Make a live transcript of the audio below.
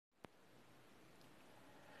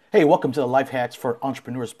Hey, welcome to the Life Hacks for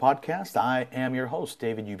Entrepreneurs podcast. I am your host,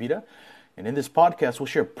 David Ubita. And in this podcast, we'll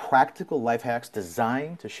share practical life hacks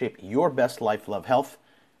designed to shape your best life, love, health,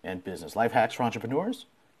 and business. Life Hacks for Entrepreneurs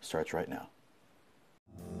starts right now.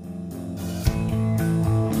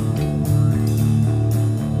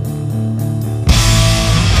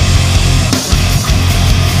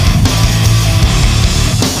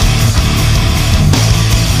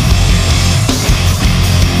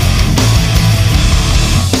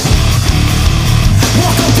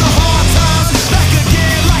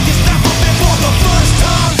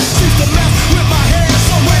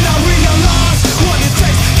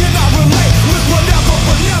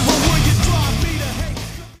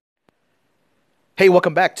 Hey,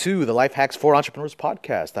 welcome back to the Life Hacks for Entrepreneurs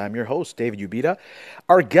podcast. I'm your host, David Ubita.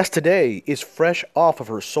 Our guest today is fresh off of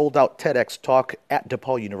her sold-out TEDx talk at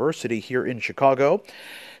DePaul University here in Chicago.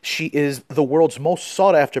 She is the world's most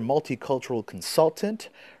sought-after multicultural consultant.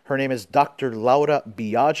 Her name is Dr. Laura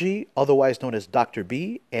Biagi, otherwise known as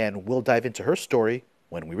Dr.B, and we'll dive into her story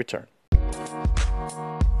when we return.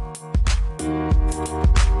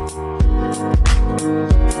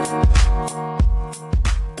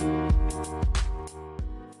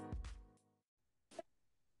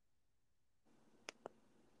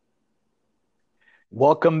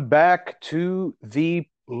 Welcome back to the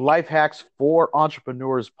Life Hacks for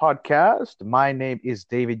Entrepreneurs podcast. My name is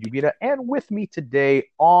David Ubita, and with me today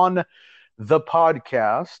on the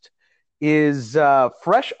podcast is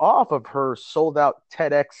fresh off of her sold-out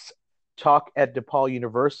TEDx talk at DePaul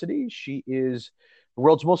University. She is the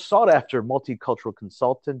world's most sought-after multicultural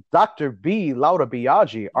consultant, Dr. B, Laura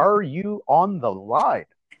Biagi. Are you on the line?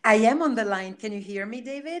 I am on the line. Can you hear me,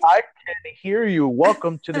 David? I can hear you.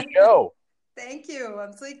 Welcome to the show. Thank you.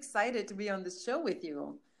 I'm so excited to be on this show with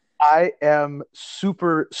you. I am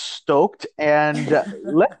super stoked, and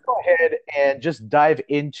let's go ahead and just dive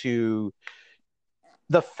into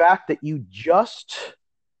the fact that you just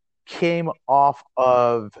came off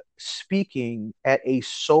of speaking at a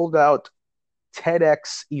sold-out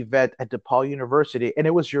TEDx event at DePaul University, and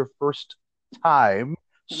it was your first time,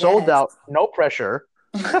 sold Yes. out, no pressure,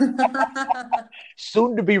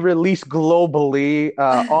 soon to be released globally,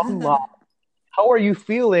 online. How are you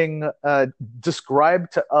feeling? Describe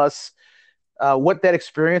to us what that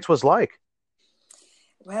experience was like.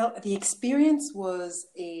 Well, the experience was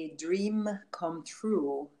a dream come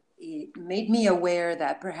true. It made me aware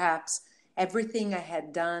that perhaps everything I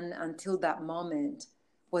had done until that moment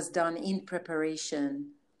was done in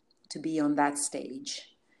preparation to be on that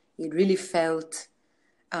stage. It really felt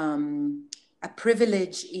a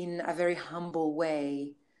privilege in a very humble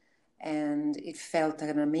way, and it felt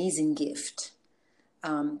like an amazing gift.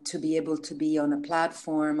 To be able to be on a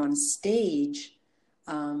platform, on a stage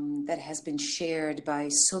that has been shared by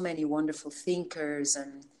so many wonderful thinkers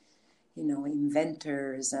and,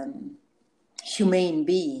 inventors and humane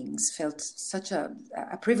beings, felt such a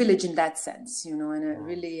privilege in that sense, and it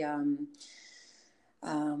really, it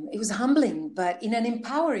was humbling, but in an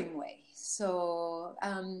empowering way. So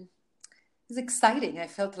it was exciting. I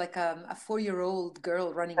felt like a 4-year-old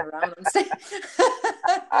girl running around on stage.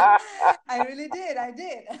 I really did. I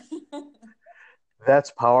did. That's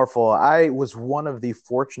powerful. I was one of the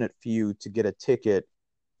fortunate few to get a ticket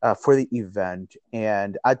for the event.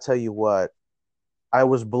 And I tell you what, I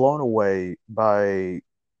was blown away by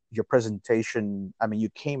your presentation. I mean, you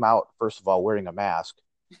came out, first of all, wearing a mask,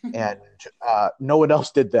 and no one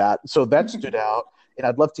else did that. So that stood out. And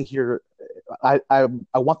I'd love to hear, I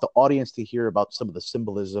want the audience to hear about some of the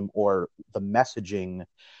symbolism or the messaging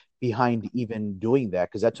behind even doing that,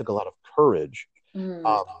 because that took a lot of courage.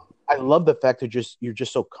 I love the fact that you're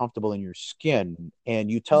just so comfortable in your skin,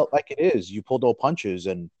 and you tell it like it is. You pull no punches,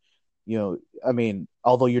 and I mean,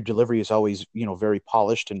 although your delivery is always very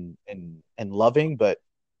polished and loving, but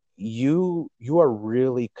you are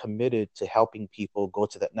really committed to helping people go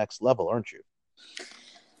to that next level, aren't you?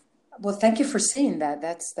 Well, thank you for saying that.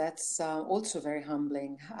 That's also very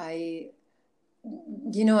humbling. I've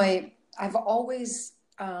always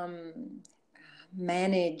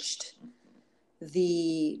managed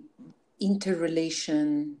the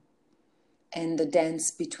interrelation and the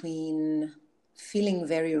dance between feeling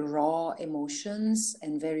very raw emotions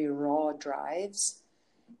and very raw drives,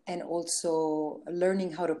 and also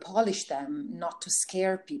learning how to polish them, not to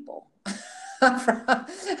scare people.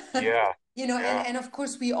 Yeah. And of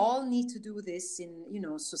course we all need to do this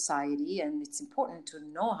in, society, and it's important to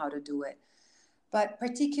know how to do it. But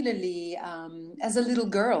particularly as a little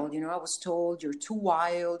girl, I was told you're too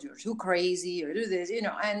wild, you're too crazy, you do this,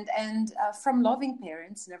 and from loving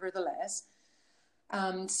parents, nevertheless.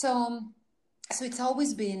 So So it's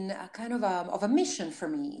always been a kind of a mission for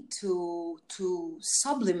me to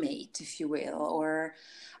sublimate, if you will, or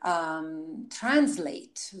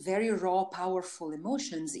translate very raw, powerful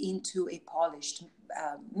emotions into a polished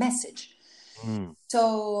message. Mm,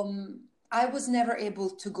 So I was never able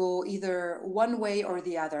to go either one way or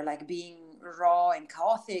the other, like being raw and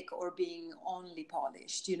chaotic or being only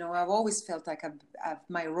polished. You know, I've always felt like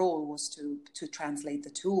my role was to translate the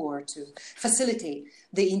two or to facilitate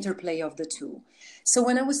the interplay of the two. So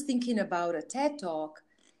when I was thinking about a TED Talk,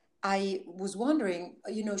 I was wondering,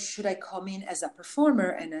 you know, should I come in as a performer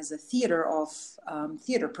and as a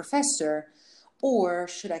theater professor, or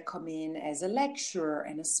should I come in as a lecturer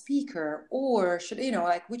and a speaker, or should, you know,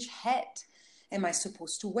 like which hat am I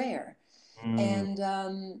supposed to wear? mm,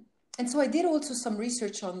 And so I did also some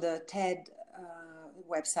research on the TED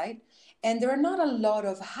website, and there are not a lot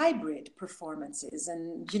of hybrid performances,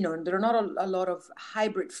 and you know there are not a lot of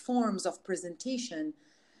hybrid forms of presentation.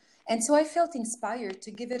 And so I felt inspired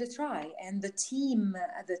to give it a try. And the team,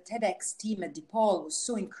 the TEDx team at DePaul was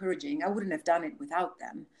so encouraging. I wouldn't have done it without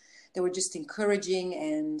them. They were just encouraging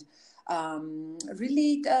and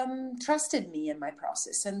really trusted me in my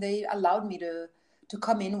process. And they allowed me to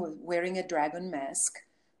come in with wearing a dragon mask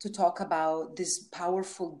to talk about these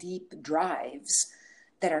powerful, deep drives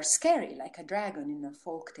that are scary, like a dragon in a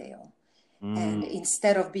folk tale. And mm.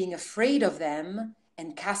 instead of being afraid of them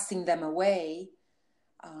and casting them away,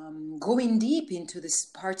 going deep into these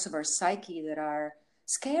parts of our psyche that are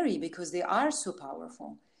scary because they are so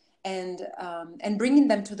powerful, and bringing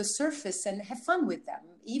them to the surface and have fun with them,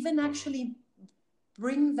 even actually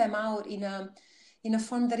bring them out in a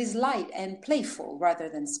form that is light and playful rather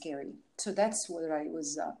than scary. So that's what I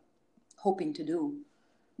was hoping to do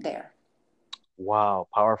there. Wow,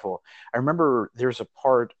 powerful. I remember there's a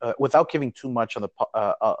part, without giving too much on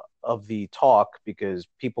of the talk, because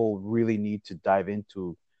people really need to dive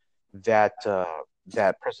into that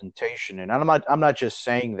that presentation. And I'm not just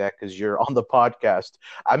saying that because you're on the podcast.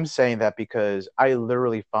 I'm saying that because I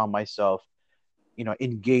literally found myself,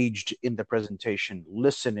 engaged in the presentation,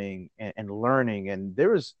 listening and learning. And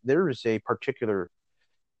there is a particular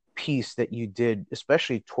piece that you did,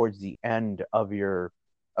 especially towards the end of your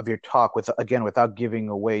talk, with again without giving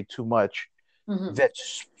away too much, Mm-hmm. that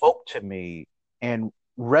spoke to me and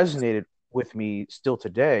resonated with me still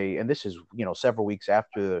today. And this is, several weeks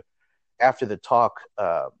after the talk.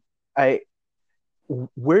 I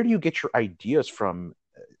Where do you get your ideas from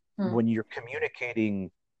when you're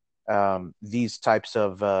communicating these types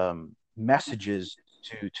of messages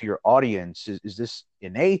to your audience? Is this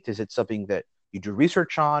innate? Is it something that you do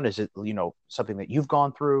research on? Is it, something that you've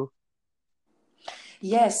gone through?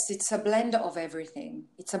 Yes, it's a blend of everything.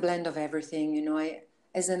 It's a blend of everything. You know,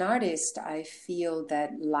 as an artist, I feel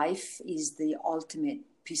that life is the ultimate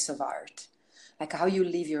piece of art. Like how you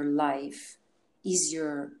live your life is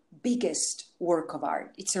your biggest work of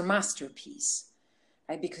art. It's your masterpiece,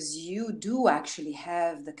 right? Because you do actually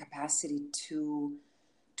have the capacity to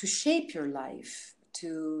shape your life,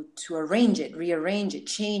 to arrange it, rearrange it,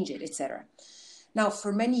 change it, etc. Now,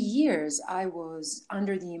 for many years, I was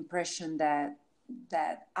under the impression that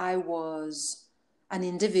I was an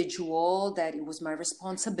individual, that it was my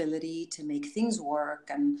responsibility to make things work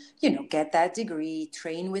and, get that degree,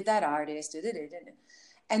 train with that artist.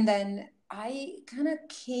 And then I kind of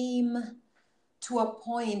came to a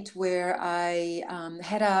point where I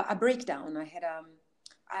had a breakdown. I had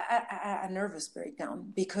a nervous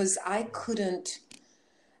breakdown because I couldn't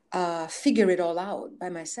figure it all out by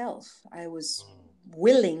myself. I was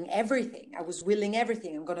willing everything. I was willing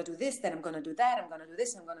everything. I'm going to do this, then I'm going to do that. I'm going to do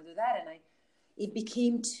this, I'm going to do that. And it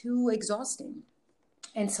became too exhausting.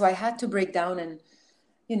 And so I had to break down, and,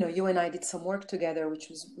 you and I did some work together, which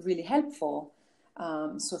was really helpful.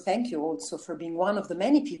 So thank you also for being one of the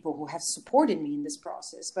many people who have supported me in this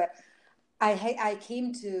process. But I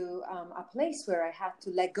came to a place where I had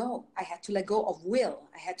to let go. I had to let go of will.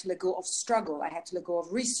 I had to let go of struggle. I had to let go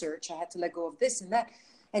of research. I had to let go of this and that,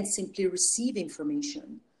 and simply receive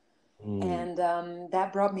information. Mm, And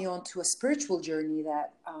that brought me on to a spiritual journey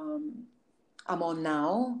that I'm on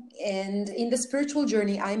now. And in the spiritual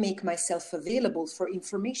journey, I make myself available for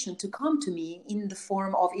information to come to me in the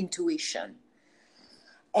form of intuition.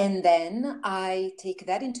 And then I take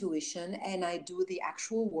that intuition and I do the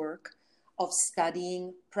actual work of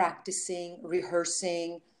studying, practicing,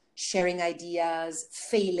 rehearsing, sharing ideas,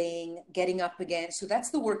 failing, getting up again. So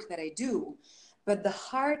that's the work that I do. But the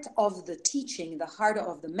heart of the teaching, the heart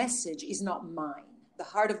of the message is not mine. The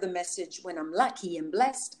heart of the message, when I'm lucky and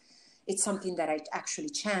blessed, it's something that I actually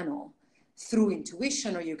channel through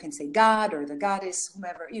intuition, or you can say God or the goddess,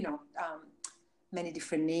 whomever, many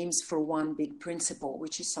different names for one big principle,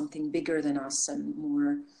 which is something bigger than us and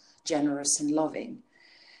more generous and loving.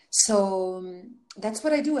 So that's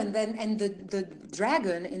what I do. And the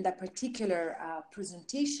dragon in that particular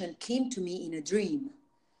presentation came to me in a dream.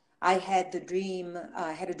 I had a dream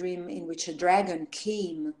in which a dragon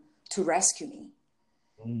came to rescue me.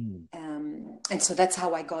 And so that's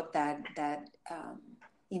how I got that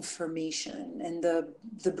information. And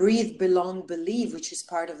the Breath.Belong.Believe, which is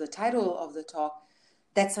part of the title of the talk,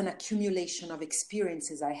 that's an accumulation of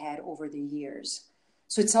experiences I had over the years.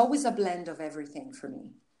 So it's always a blend of everything for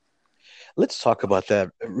me. Let's talk about that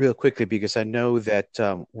real quickly because I know that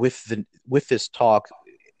with this talk,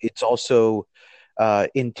 it's also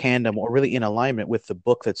in tandem or really in alignment with the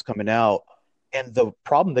book that's coming out and the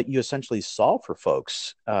problem that you essentially solve for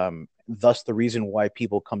folks. Thus, the reason why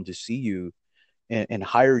people come to see you and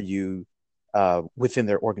hire you within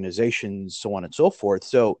their organizations, so on and so forth.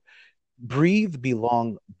 So, breathe,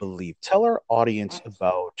 belong, believe. Tell our audience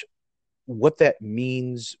about what that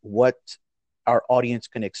means, what our audience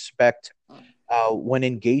can expect when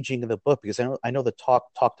engaging in the book, because I know the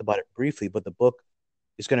talk talked about it briefly, but the book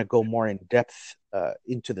is going to go more in depth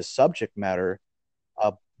into the subject matter.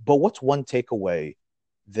 Uh, but what's one takeaway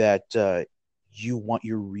that you want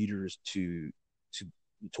your readers to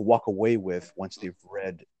to walk away with once they've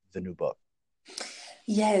read the new book?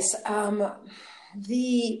 Yes,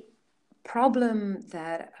 the problem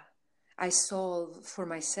that I solve for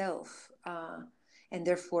myself, and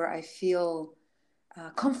therefore I feel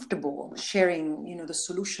comfortable sharing, the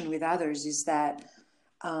solution with others, is that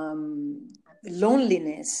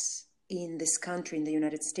loneliness in this country, in the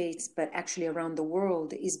United States, but actually around the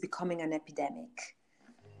world, is becoming an epidemic.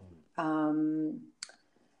 And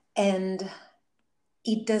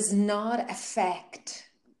it does not affect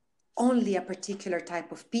only a particular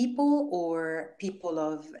type of people or people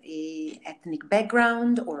of a ethnic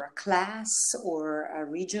background or a class or a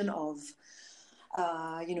region of,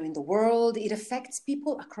 in the world. It affects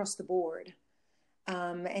people across the board.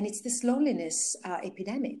 And it's this loneliness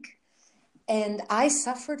epidemic. And I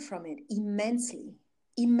suffered from it immensely,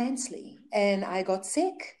 immensely. And I got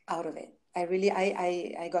sick out of it.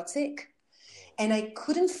 I got sick. And I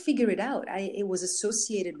couldn't figure it out. It was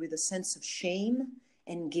associated with a sense of shame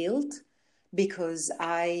and guilt because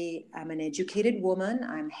I am an educated woman.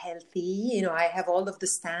 I'm healthy. I have all of the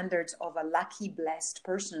standards of a lucky, blessed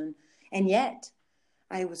person. And yet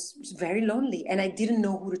I was very lonely and I didn't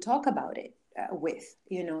know who to talk about it with,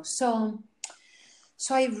 So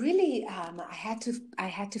I really, I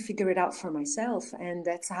had to figure it out for myself. And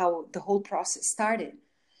that's how the whole process started.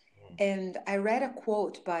 And I read a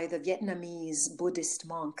quote by the Vietnamese Buddhist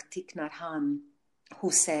monk Thich Nhat Hanh,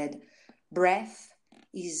 who said, "Breath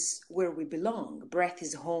is where we belong. Breath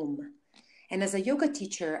is home." And as a yoga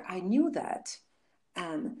teacher, I knew that.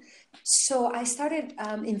 So I started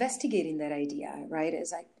investigating that idea, right?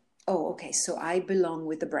 As okay, so I belong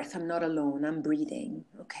with the breath. I'm not alone. I'm breathing.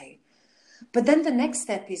 Okay. But then the next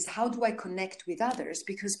step is, how do I connect with others?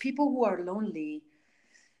 Because people who are lonely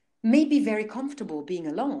may be very comfortable being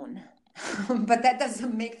alone, but that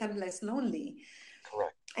doesn't make them less lonely.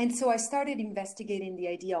 Correct. And so I started investigating the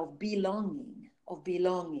idea of belonging.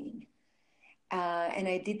 And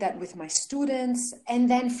I did that with my students. And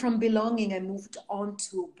then from belonging, I moved on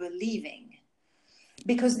to believing.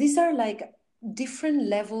 Because these are like different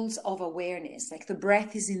levels of awareness. Like the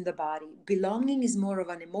breath is in the body. Belonging is more of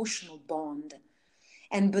an emotional bond.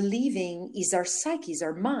 And believing is our psyche, is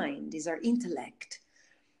our mind, is our intellect.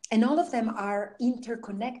 And all of them are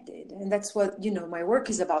interconnected. And that's what, my work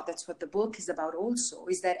is about. That's what the book is about also,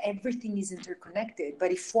 is that everything is interconnected.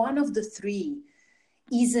 But if one of the three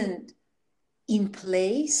isn't in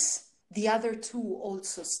place, the other two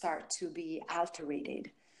also start to be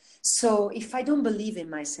alterated. So if I don't believe in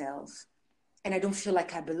myself and I don't feel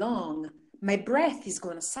like I belong, my breath is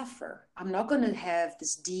going to suffer. I'm not going to have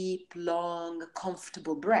this deep, long,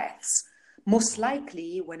 comfortable breaths. Most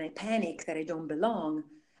likely, when I panic that I don't belong,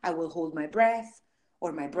 I will hold my breath,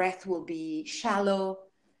 or my breath will be shallow.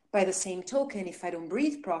 By the same token, if I don't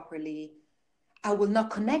breathe properly, I will not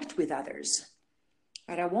connect with others.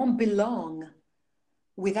 Right? I won't belong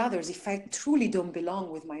with others if I truly don't belong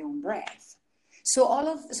with my own breath. So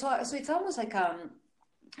it's almost like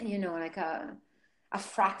like a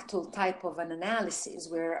fractal type of an analysis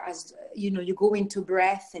where, as you go into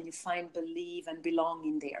breath and you find believe and belong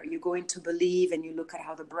in there. You go into believe and you look at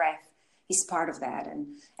how the breath is part of that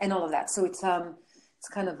and all of that. So it's kind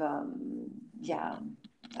of a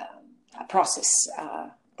process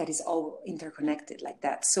that is all interconnected like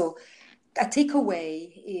that. So a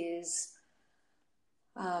takeaway is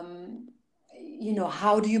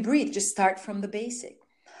How do you breathe? Just start from the basic.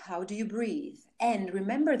 How do you breathe? And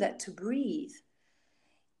remember that to breathe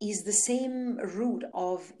is the same root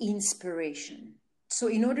of inspiration. So,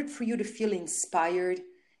 in order for you to feel inspired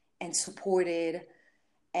and supported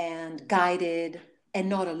and guided and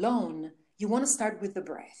not alone, you want to start with the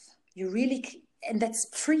breath. You really, and that's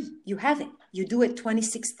free. You have it. You do it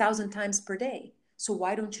 26,000 times per day. So,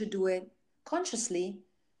 why don't you do it consciously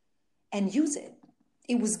and use it?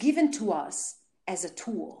 It was given to us as a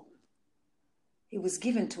tool, it was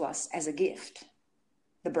given to us as a gift,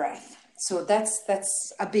 the breath. So that's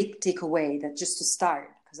a big takeaway, that just to start,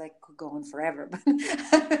 because I could go on forever, but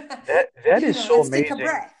That is so let's take a amazing.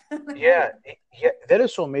 breath. Yeah, yeah, that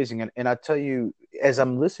is so amazing. And I tell you, as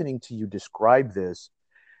I'm listening to you describe this,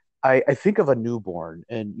 I think of a newborn,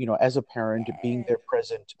 and as a parent, being Yeah. there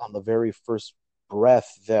present on the very first breath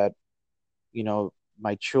that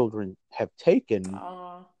my children have taken,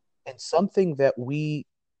 Oh, and something that we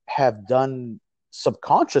have done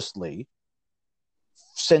subconsciously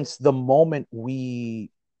since the moment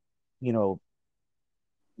we you know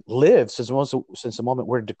live, since the moment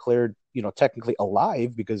we're declared technically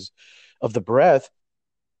alive because of the breath.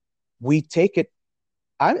 We take it,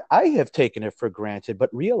 I have taken it for granted, but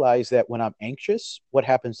realize that when I'm anxious, what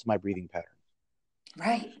happens to my breathing patterns?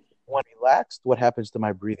 right. When I'm relaxed, what happens to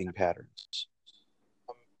my breathing patterns?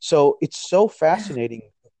 So it's so fascinating.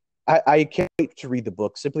 I can't wait to read the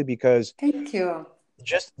book, simply because Thank you.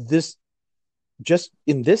 just this, just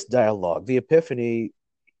in this dialogue, the epiphany,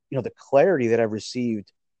 the clarity that I've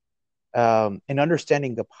received, and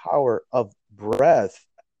understanding the power of breath.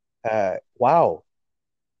 Wow,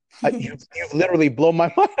 you've literally blown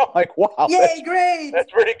my mind. I'm like, wow, Yay, great.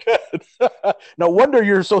 that's pretty good. No wonder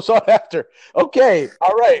you're so sought after. Okay,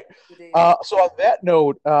 all right. So on that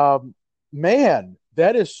note, man,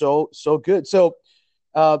 that is so good. So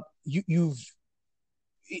you've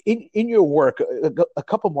in your work, a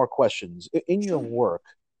couple more questions. In your Sure.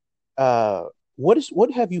 work,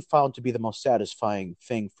 what have you found to be the most satisfying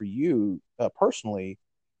thing for you personally,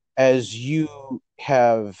 as you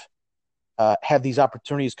have these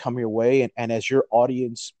opportunities come your way, and as your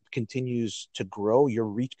audience continues to grow, your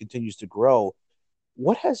reach continues to grow?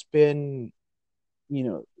 What has been, you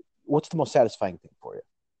know, what's the most satisfying thing for you?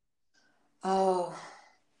 Oh,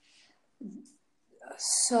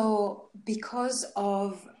 so because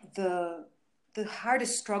of the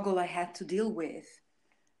hardest struggle I had to deal with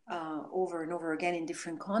over and over again in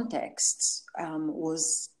different contexts,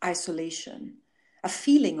 was isolation, a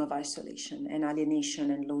feeling of isolation and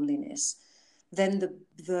alienation and loneliness. Then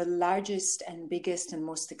the largest and biggest and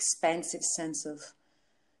most expansive sense of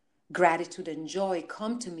gratitude and joy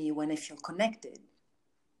come to me when I feel connected.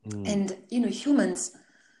 Mm, And humans,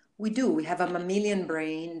 we have a mammalian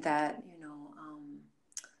brain that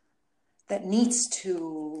that needs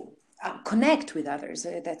to connect with others.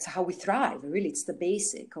 That's how we thrive. Really, it's the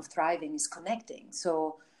basic of thriving is connecting.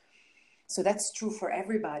 So that's true for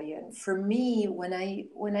everybody. And for me, when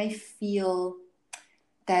I feel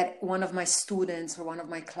that one of my students or one of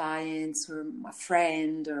my clients or my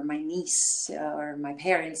friend or my niece or my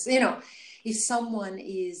parents, if someone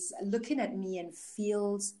is looking at me and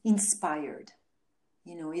feels inspired,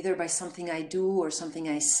 either by something I do or something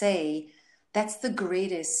I say, that's the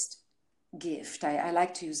greatest gift. I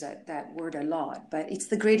like to use that word a lot, but it's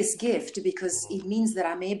the greatest gift because it means that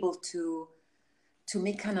I'm able to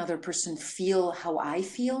make another person feel how I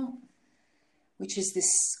feel, which is this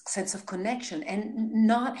sense of connection. And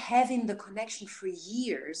not having the connection for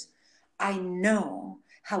years, I know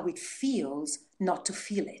how it feels not to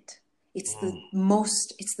feel it. mm,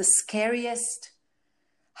 It's the scariest,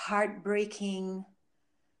 heartbreaking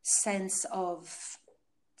sense of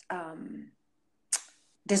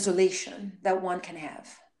desolation that one can have.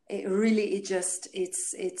 It really,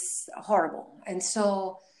 it's horrible. And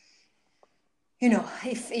so,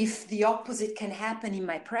 if the opposite can happen in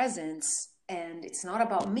my presence, and it's not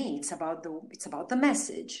about me, it's about the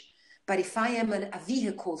message. But if I am a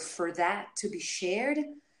vehicle for that to be shared,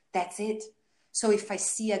 that's it. So if I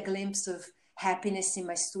see a glimpse of happiness in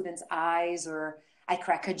my students' eyes, or I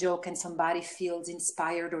crack a joke and somebody feels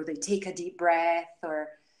inspired, or they take a deep breath, or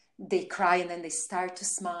they cry and then they start to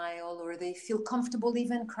smile, or they feel comfortable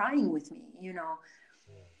even crying with me,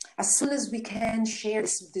 as soon as we can share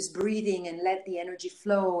this breathing and let the energy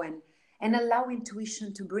flow, and allow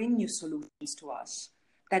intuition to bring new solutions to us,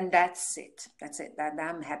 then that's it that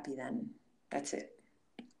I'm happy. Then that's it.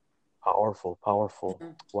 powerful, powerful.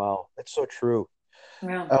 Mhm. Wow, that's so true.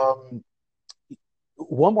 Yeah. Um,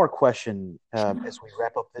 one more question, Sure. as we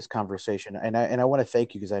wrap up this conversation, and I want to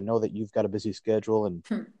thank you, because I know that you've got a busy schedule, and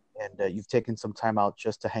Hmm. and you've taken some time out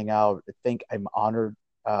just to hang out. I think I'm honored.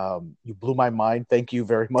 You blew my mind. Thank you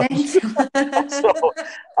very much. Thank you. So,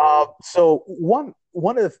 so one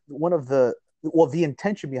of the well, the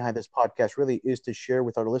intention behind this podcast really is to share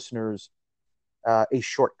with our listeners a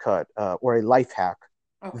shortcut or a life hack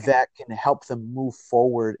Okay. that can help them move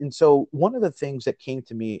forward. And so, one of the things that came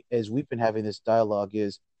to me as we've been having this dialogue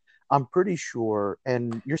is, I'm pretty sure,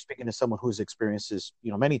 and you're speaking to someone who's experienced this,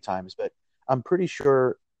 many times, but I'm pretty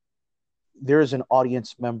sure there is an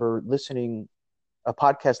audience member listening, a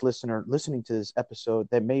podcast listener listening to this episode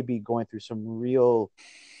that may be going through some real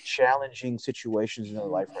challenging situations in their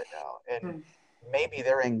life right now. And Mm, maybe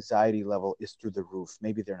their anxiety level is through the roof.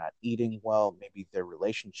 Maybe they're not eating well. Maybe their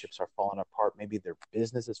relationships are falling apart. Maybe their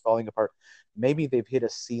business is falling apart. Maybe they've hit a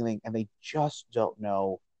ceiling and they just don't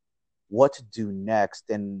know what to do next.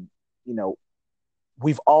 And, you know,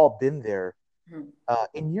 we've all been there. mm,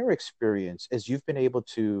 In your experience, as you've been able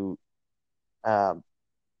to um,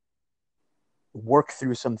 work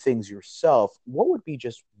through some things yourself, what would be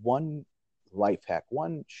just one life hack,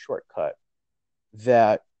 one shortcut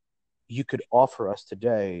that you could offer us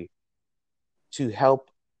today to help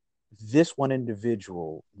this one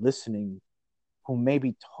individual listening who may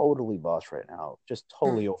be totally lost right now, just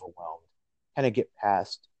totally mm, overwhelmed, kind of get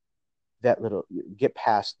past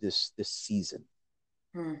this season?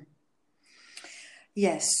 mm.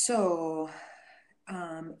 Yes, so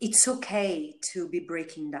it's okay to be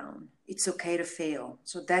breaking down. It's okay to fail.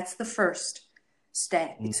 So that's the first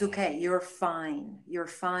step. It's Mm, okay. You're fine. You're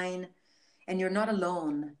fine. And you're not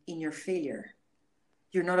alone in your failure.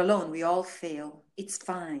 You're not alone. We all fail. It's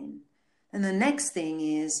fine. And the next thing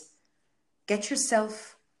is get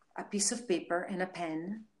yourself a piece of paper and a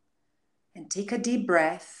pen and take a deep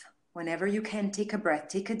breath. Whenever you can, take a breath.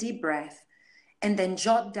 Take a deep breath and then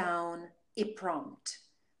jot down a prompt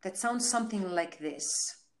that sounds something like this: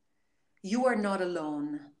 You are not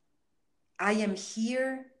alone. I am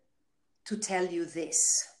here to tell you this.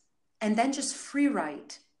 And then just free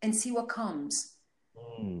write and see what comes.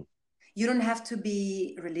 mm, You don't have to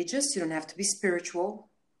be religious, you don't have to be spiritual,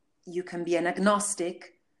 you can be an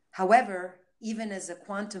agnostic. However, even as a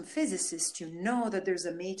quantum physicist, you know that there's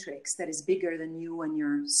a matrix that is bigger than you and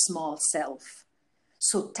your small self.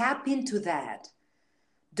 So tap into that.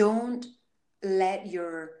 Don't let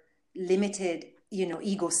your limited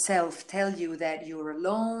ego self tell you that you're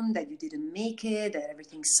alone, that you didn't make it, that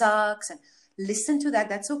everything sucks. And listen to that.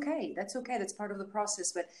 That's okay. That's okay. That's part of the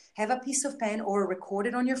process. But have a piece of pen or record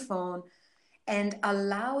it on your phone and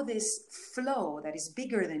allow this flow that is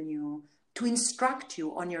bigger than you to instruct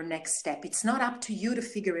you on your next step. It's not up to you to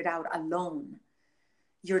figure it out alone.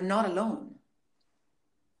 You're not alone.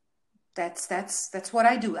 That's what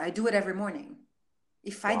I do. I do it every morning.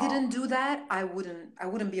 If I wow, didn't do that, I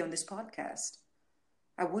wouldn't be on this podcast.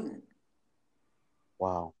 I wouldn't.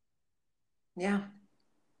 wow, Yeah.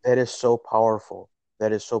 that is so powerful.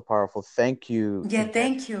 That is so powerful. Thank you Yeah, again,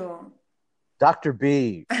 thank you. Dr.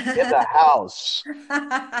 B in the house.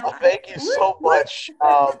 Thank you Woot, so woot. much.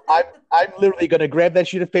 I'm literally going to grab that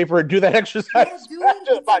sheet of paper and do that exercise Yeah, do it.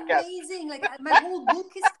 after the It's podcast. amazing. Like my whole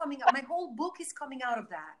book is coming up. My whole book is coming out of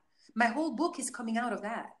that. My whole book is coming out of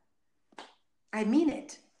that. I mean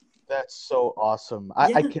it. That's so awesome. I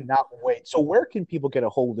Yeah. cannot wait. So where can people get a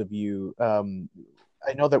hold of you?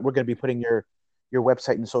 I know that we're going to be putting your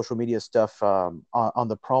website and social media stuff on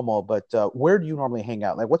the promo, but where do you normally hang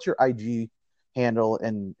out? Like, what's your IG handle,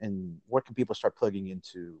 and where can people start plugging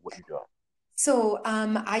into what you're doing? So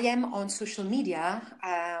I am on social media,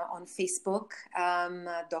 on Facebook,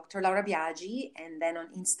 Dr. Laura Biagi, and then on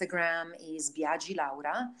Instagram is Biagi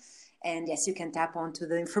Laura. And yes, you can tap onto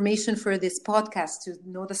the information for this podcast to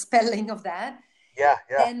know the spelling of that. Yeah,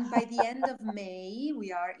 yeah. Then by the end of May,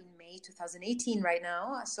 we are in May 2018 right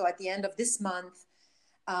now. So at the end of this month,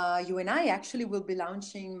 you and I actually will be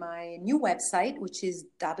launching my new website, which is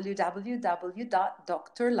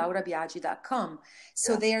www.drlaurabiagi.com.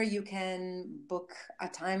 So Yeah. there you can book a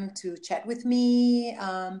time to chat with me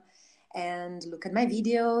and look at my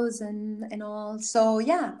videos and all. So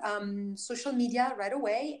yeah, social media right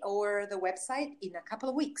away or the website in a couple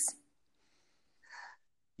of weeks.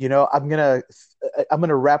 I'm gonna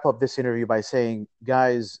wrap up this interview by saying,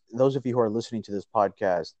 guys, those of you who are listening to this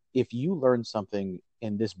podcast, if you learned something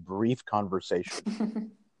in this brief conversation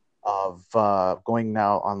of going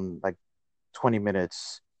now on like 20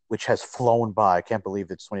 minutes, which has flown by. I can't believe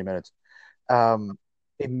it's 20 minutes. Um,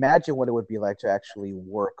 Imagine what it would be like to actually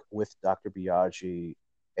work with Dr. Biagi,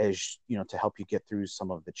 as to help you get through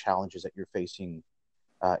some of the challenges that you're facing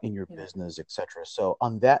in your Yeah. business, etc. So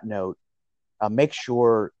on that note, make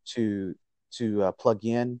sure to plug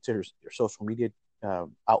in to your social media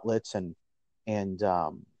outlets and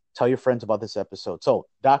tell your friends about this episode. So,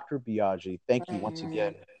 Dr. Biagi, thank you once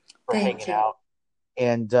again Mhm. for Thank hanging you. out,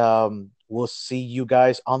 and we'll see you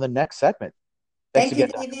guys on the next segment. Thanks Thank you,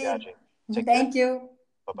 again, Dr. David. Biagi. Take care. Thank you.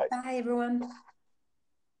 Bye bye. Bye, everyone.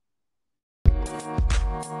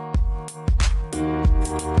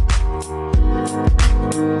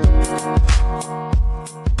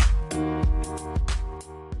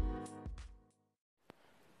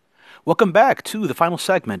 Welcome back to the final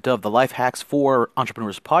segment of the Life Hacks for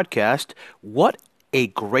Entrepreneurs podcast. What a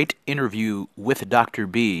great interview with Dr.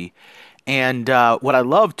 B. And what I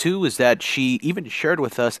love too is that she even shared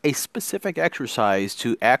with us a specific exercise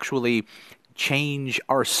to actually change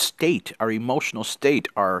our state, our emotional state,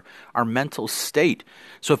 our mental state.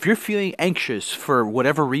 So if you're feeling anxious for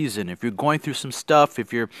whatever reason, if you're going through some stuff,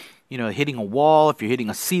 if you're hitting a wall, if you're hitting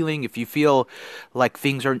a ceiling, if you feel like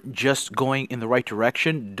things aren't just going in the right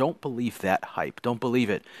direction, don't believe that hype. Don't believe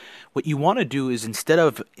it. What you want to do is, instead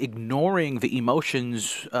of ignoring the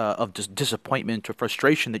emotions of disappointment or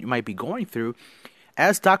frustration that you might be going through,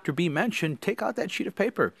 as Dr. B mentioned, take out that sheet of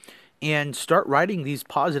paper and start writing these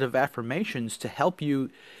positive affirmations to help you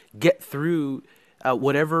get through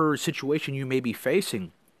whatever situation you may be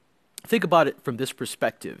facing. Think about it from this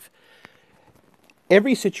perspective.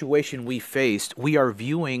 Every situation we faced, we are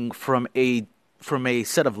viewing from a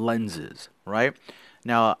set of lenses, right?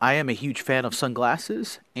 Now, I am a huge fan of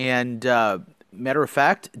sunglasses, and matter of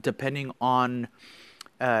fact, depending on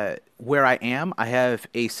where I am, I have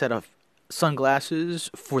a set of sunglasses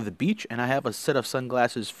for the beach, and I have a set of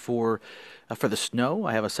sunglasses for the snow.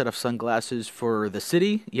 I have a set of sunglasses for the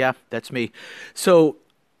city. Yeah, that's me. So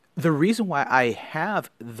the reason why I have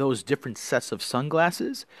those different sets of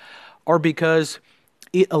sunglasses are because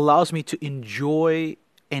it allows me to enjoy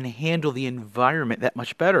and handle the environment that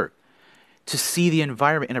much better, to see the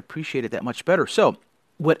environment and appreciate it that much better. So,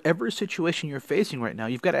 whatever situation you're facing right now,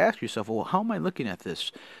 you've got to ask yourself, well, how am I looking at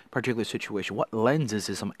this particular situation? What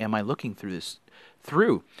lenses am I looking through this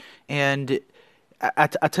through? And I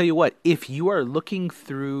tell you what, if you are looking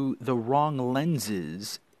through the wrong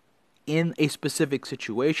lenses in a specific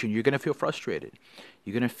situation, you're going to feel frustrated.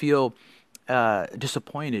 You're going to feel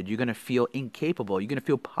disappointed. You're going to feel incapable. You're going to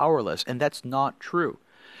feel powerless. And that's not true.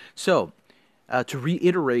 So, to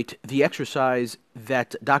reiterate the exercise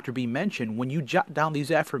that Dr. B mentioned, when you jot down these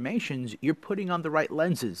affirmations, you're putting on the right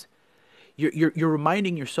lenses. You're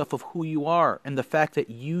reminding yourself of who you are and the fact that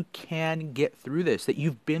you can get through this, that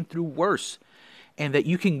you've been through worse, and that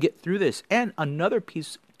you can get through this. And another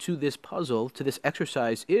piece to this puzzle, to this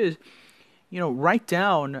exercise, is write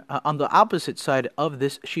down on the opposite side of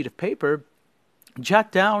this sheet of paper,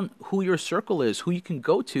 jot down who your circle is, who you can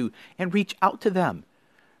go to, and reach out to them.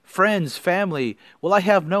 Friends, family. Well, I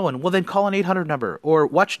have no one. Well, then call an 800 number, or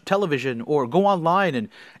watch television, or go online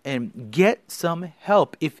and get some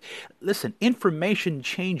help. Listen, information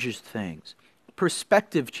changes things.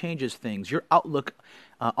 Perspective changes things. Your outlook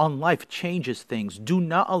on life changes things. Do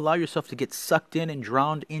not allow yourself to get sucked in and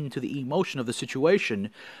drowned into the emotion of the situation.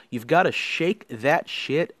 You've got to shake that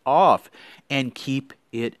shit off and keep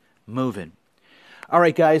it moving. All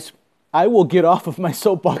right, guys. I will get off of my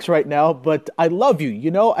soapbox right now, but I love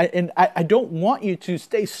you, and I don't want you to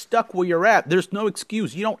stay stuck where you're at. There's no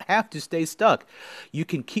excuse. You don't have to stay stuck. You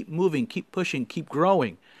can keep moving, keep pushing, keep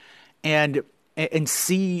growing, and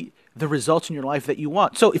see the results in your life that you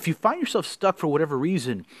want. So if you find yourself stuck for whatever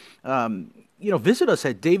reason, visit us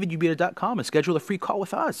at davidubita.com and schedule a free call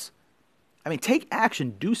with us. I mean, take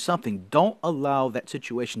action, do something. Don't allow that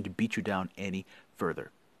situation to beat you down any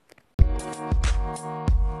further.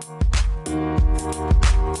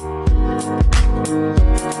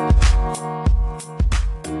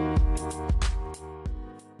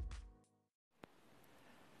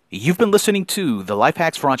 You've been listening to the Life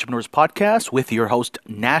Hacks for Entrepreneurs podcast with your host,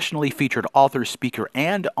 nationally featured author, speaker,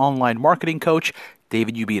 and online marketing coach,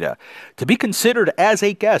 David Ubita. To be considered as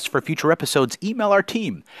a guest for future episodes, email our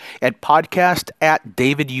team at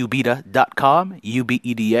podcast@davidubita.com,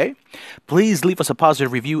 UBEDA. Please leave us a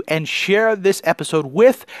positive review and share this episode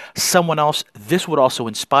with someone else. This would also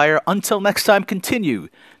inspire. Until next time, continue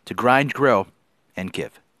to grind, grow, and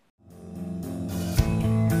give.